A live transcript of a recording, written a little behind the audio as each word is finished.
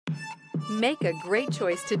Make a great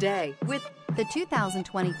choice today with the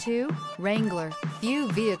 2022 Wrangler. Few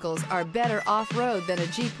vehicles are better off-road than a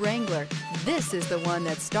Jeep Wrangler. This is the one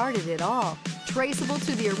that started it all. Traceable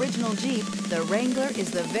to the original Jeep, the Wrangler is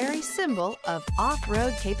the very symbol of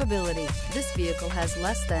off-road capability. This vehicle has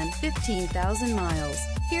less than 15,000 miles.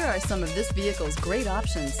 Here are some of this vehicle's great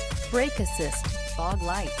options: brake assist, fog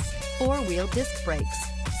lights, four-wheel disc brakes,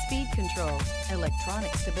 speed control,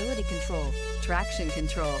 electronic stability control, traction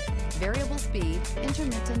control, variable speed,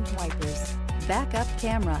 intermittent wipers, backup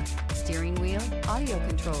camera, steering wheel audio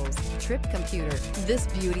controls, trip computer. This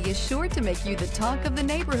beauty is sure to make you the talk of the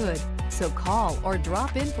neighborhood. So call or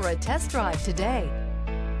drop in for a test drive today.